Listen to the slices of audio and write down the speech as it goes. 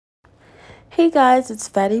Hey guys, it's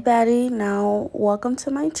Baddie. Now, welcome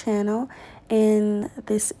to my channel, and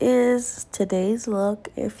this is today's look.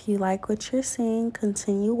 If you like what you're seeing,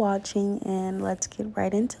 continue watching, and let's get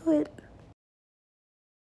right into it.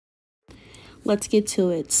 Let's get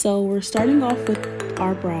to it. So we're starting off with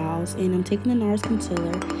our brows, and I'm taking the NARS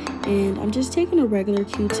concealer, and I'm just taking a regular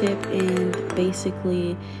Q-tip and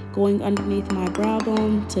basically going underneath my brow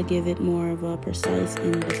bone to give it more of a precise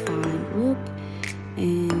and defined look,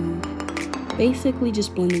 and basically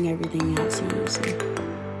just blending everything out seamlessly.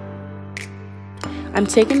 I'm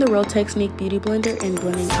taking the Real Technique Beauty Blender and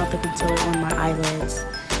blending out the concealer on my eyelids.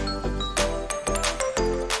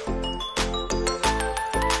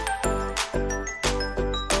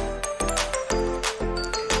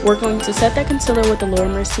 We're going to set that concealer with the Laura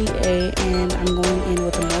Mercier A, and I'm going in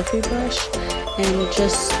with a Morphe brush and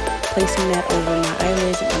just placing that over my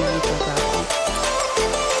eyelids and underneath my brow bone.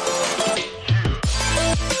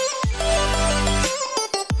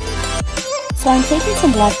 So I'm taking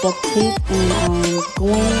some black duct tape and I'm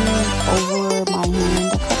going over my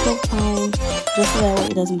hand a couple of times just so that way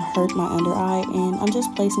it doesn't hurt my under eye, and I'm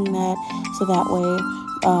just placing that so that way,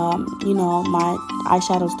 my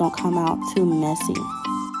eyeshadows don't come out too messy.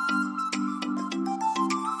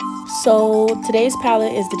 So today's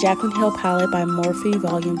palette is the Jaclyn Hill palette by Morphe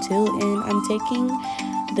Volume 2, and I'm taking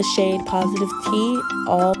the shade Positive Tea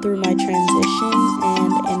all through my transition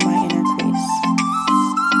and in my inner crease.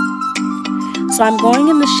 So I'm going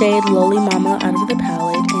in the shade Lowly Mama out of the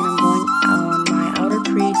palette, and I'm going on my outer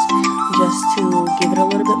crease just to give it a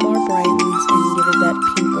little bit more brightness and give it that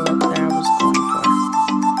pink look that I was going for.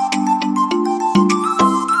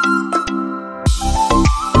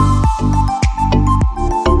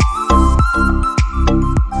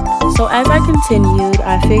 So as I continued,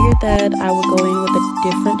 I figured that I would go in with a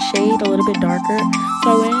different shade, a little bit darker. So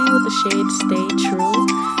I went in with the shade Stay True,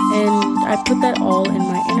 and I put that all in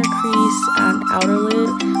my inner crease and outer lid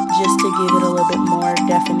just to give it a little bit more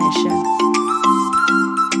definition.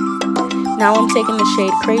 Now I'm taking the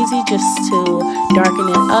shade Crazy just to darken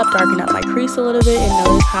up my crease a little bit, and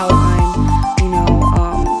notice how I'm,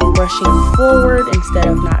 brushing forward instead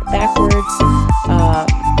of not backwards.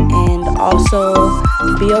 And also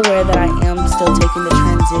be aware that I am still taking the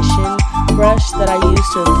transition brush that I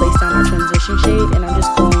used to place down my transition shade, and I'm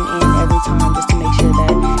just going in every time just to make sure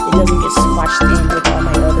that it doesn't get swatched in with all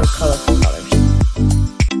my other colorful colors.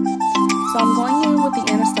 So I'm going in with the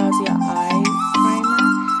Anastasia Eye Primer,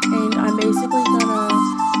 and I'm basically gonna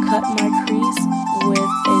cut my crease with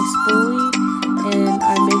a spoolie, and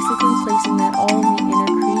I'm basically placing that all in the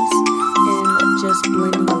inner crease and just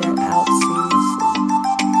blending that out seamlessly.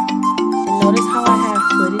 And notice how I have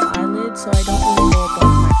hooded eyelids, so I don't really go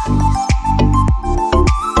above my crease.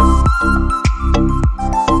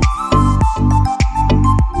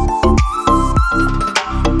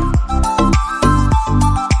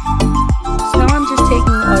 So now I'm just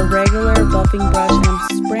taking a regular buffing brush and I'm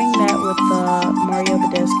spraying that with the Mario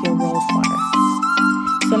Badescu Rose Water.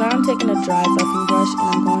 So now I'm taking a dry buffing brush and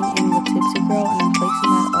I'm going in with Tipsy Girl, and I'm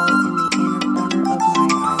placing that all in the inner corner of my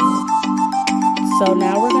eyelid. So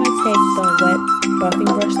now we're going to take the wet buffing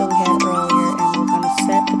brush that we had earlier, and we're going to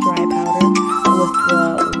set the dry powder with the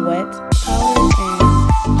wet powder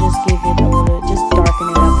and just give it a little, just darken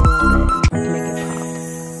it up a little bit and make it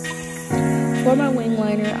pop. For my wing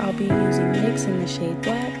liner, I'll be using NYX in the shade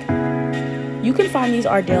Black. You can find these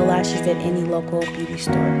Ardell lashes at any local beauty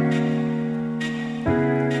store.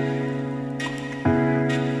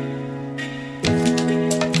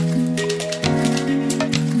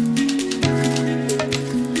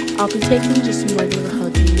 I'll be taking just some regular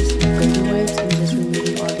Huggies baby wipes and just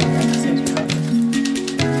removing all the excess powder.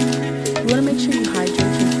 You want to make sure you hydrate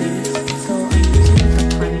your face, so I'm using a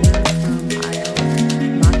primer from IO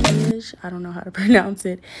Maquillage. I don't know how to pronounce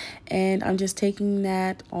it. And I'm just taking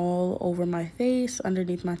that all over my face,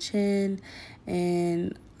 underneath my chin,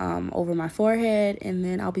 and over my forehead. And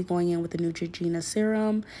then I'll be going in with the Neutrogena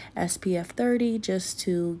Serum SPF 30 just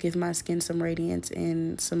to give my skin some radiance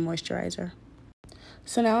and some moisturizer.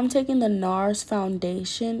 So now I'm taking the NARS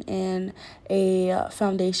foundation and a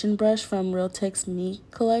foundation brush from Real Technique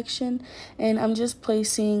collection, and I'm just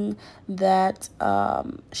placing that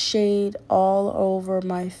shade all over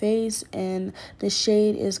my face, and the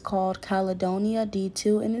shade is called Caledonia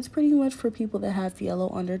D2, and it's pretty much for people that have yellow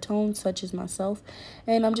undertones such as myself.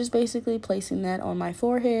 And I'm just basically placing that on my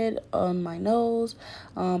forehead, on my nose,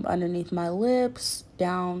 underneath my lips,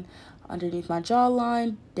 down underneath my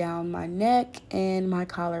jawline, down my neck, and my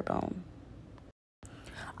collarbone.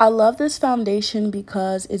 I love this foundation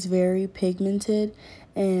because it's very pigmented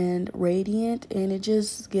and radiant, and it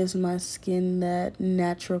just gives my skin that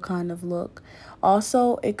natural kind of look.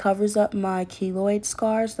 Also, it covers up my keloid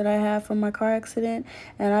scars that I have from my car accident,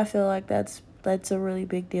 and I feel like that's a really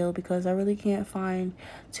big deal because I really can't find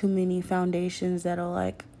too many foundations that'll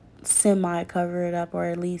like semi cover it up, or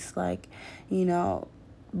at least like, you know,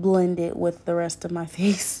 blend it with the rest of my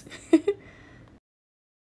face.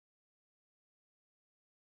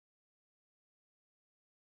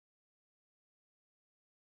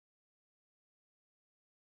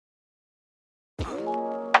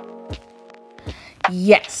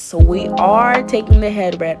 Yes, we are taking the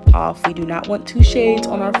head wrap off. We do not want two shades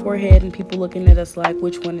on our forehead and people looking at us like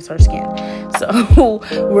which one is our skin. So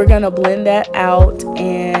we're going to blend that out,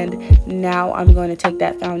 and now I'm going to take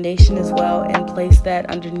that foundation as well and place that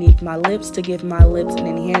underneath my lips to give my lips an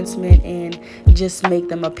enhancement and just make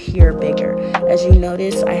them appear bigger. As you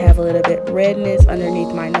notice, I have a little bit redness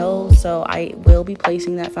underneath my nose, so I will be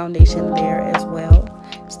placing that foundation there as well.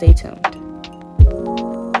 Stay tuned.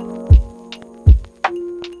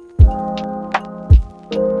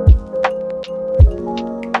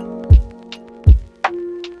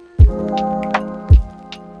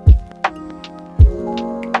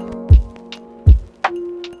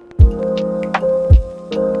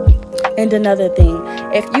 And another thing,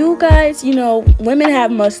 if you guys, you know, women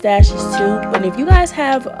have mustaches too, but if you guys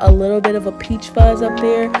have a little bit of a peach fuzz up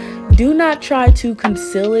there, do not try to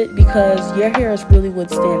conceal it because your hairs really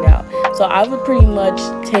would stand out. So I would pretty much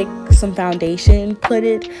take some foundation, put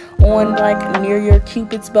it on like near your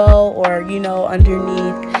cupid's bow, or, you know,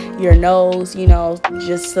 underneath your nose, you know,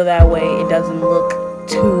 just so that way it doesn't look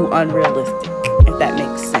too unrealistic, if that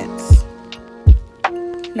makes sense.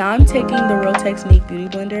 Now I'm taking the Real Technique Beauty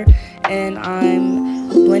Blender and I'm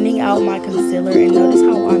blending out my concealer, and notice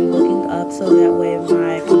how I'm looking up so that way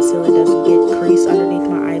my concealer doesn't get creased underneath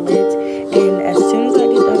my eyelids. And as soon as I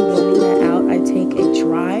get done blending that out, I take a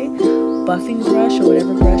dry buffing brush or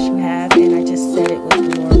whatever brush you have, and I just set it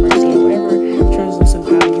with the Laura Mercier, whatever translucent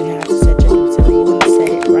powder you have to set your concealer. You want to set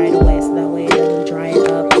it right away so that way it doesn't dry it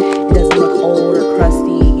up, it doesn't look old or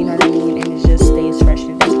crusty, you know what I mean, and it just stays fresh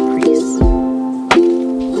and it doesn't crease.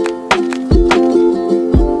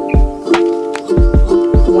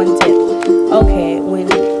 One tip. Okay,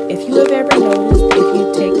 if you have ever noticed, if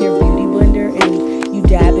you take your beauty blender and you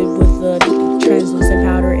dab it with the translucent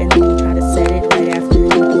powder and then you try to set it right after you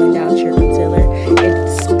blend out your concealer,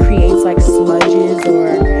 it creates like smudges,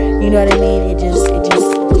 or you know what I mean, it just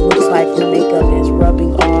looks like the makeup is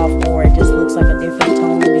rubbing off, or it just looks like a different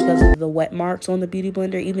tone because of the wet marks on the beauty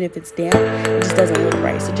blender. Even if it's damp, it just doesn't look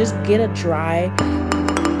right. So just get a dry,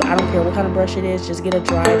 I don't care what kind of brush it is, just get a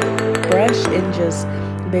dry brush and just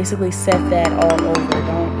basically set that all over.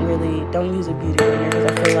 Don't use a beauty blender because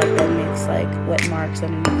I feel like that makes like wet marks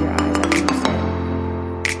underneath your eyes, like you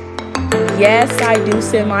said. Yes, I do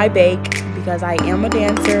semi-bake because I am a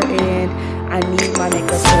dancer and I need my makeup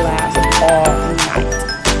to last all night.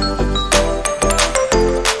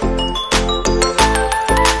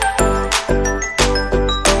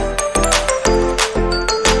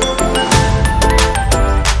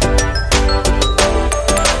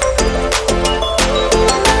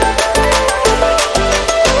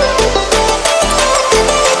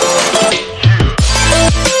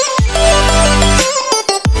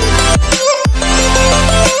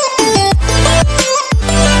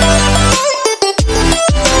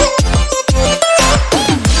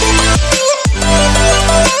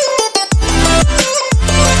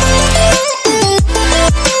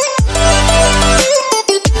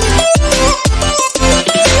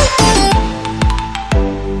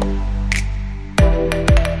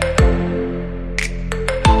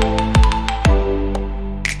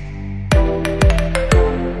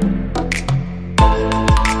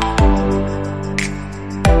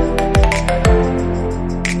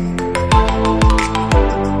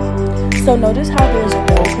 So notice how there's no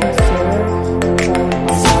concealer on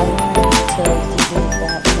my jawline to give it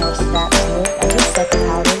that more snatched look. I just set the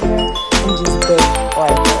powder there and just bake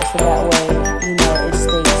right there, so that way, you know, it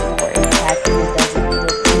stays more intact and it doesn't look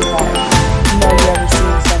too hard. You know, you ever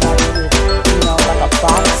seen somebody with, you know, like a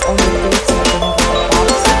box on their face, like they have like a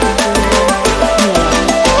box on their face? Yeah.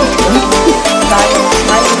 Try to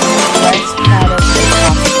use less powder to take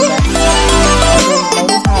off the rest. And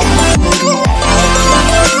then notice how I'm moving that out.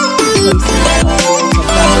 Placing that on there to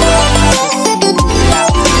cover up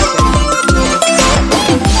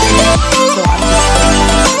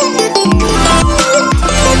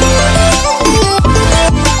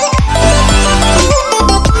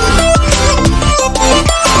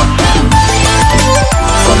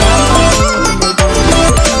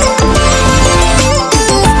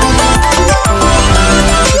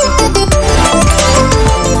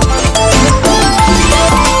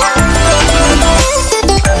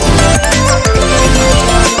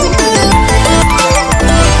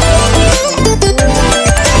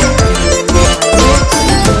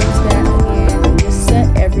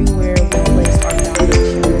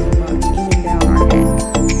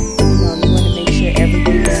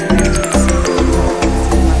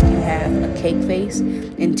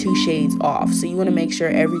off. So you want to make sure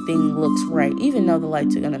everything looks right, even though the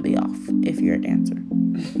lights are going to be off if you're a dancer.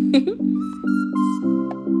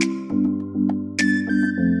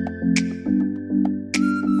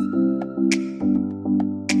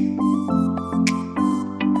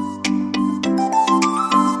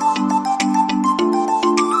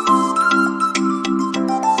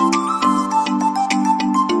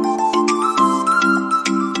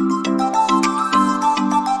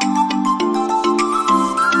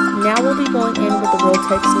 Now we'll be going in with the Real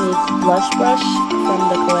Technique blush brush from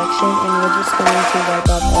the collection, and we're just going to wipe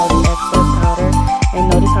off all the excess powder. And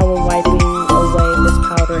notice how we're wiping away this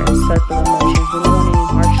powder in circular motions. We don't want any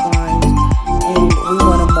harsh lines, and we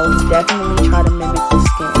want to most definitely try to mimic the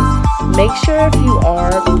skin. Make sure if you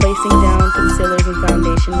are placing down concealers and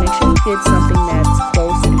foundation, make sure you get something that's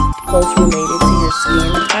close related to your skin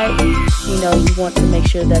type. You know, you want to make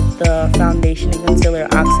sure that the foundation and concealer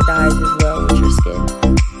oxidizes well with your skin.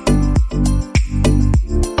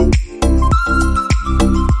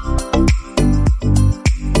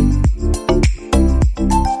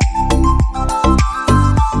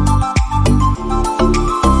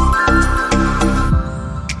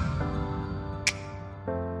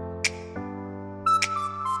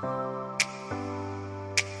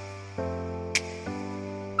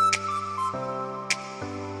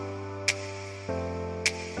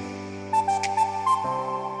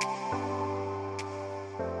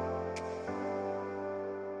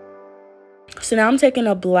 So now I'm taking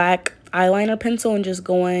a black eyeliner pencil and just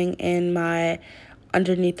going in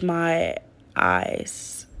underneath my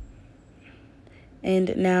eyes.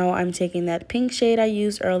 And now I'm taking that pink shade I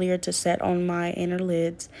used earlier to set on my inner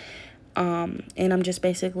lids. And I'm just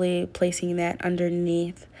basically placing that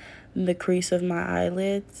underneath the crease of my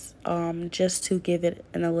eyelids, just to give it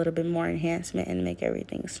a little bit more enhancement and make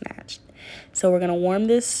everything snatched. So we're going to warm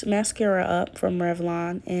this mascara up from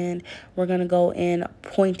Revlon, and we're going to go in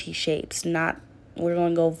pointy shapes. We're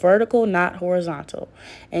going to go vertical, not horizontal.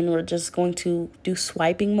 And we're just going to do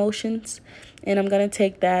swiping motions. And I'm going to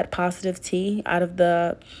take that Positive T out of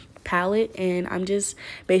the palette, and I'm just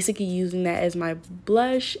basically using that as my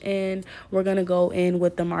blush. And we're going to go in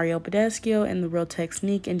with the Mario Badescu and the Real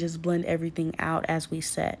Technique and just blend everything out as we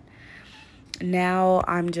set. Now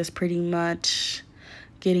I'm just pretty much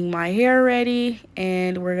getting my hair ready,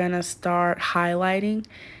 and we're gonna start highlighting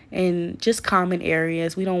in just common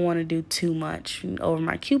areas. We don't want to do too much. Over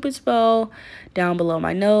my cupid's bow, down below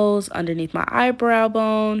my nose, underneath my eyebrow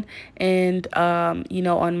bone, and you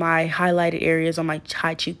know, on my highlighted areas on my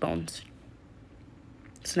high cheekbones.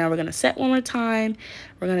 So now we're going to set one more time.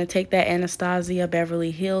 We're going to take that Anastasia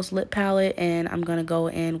Beverly Hills lip palette, and I'm going to go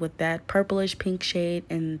in with that purplish pink shade,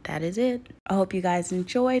 and that is it. I hope you guys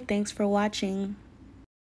enjoyed. Thanks for watching.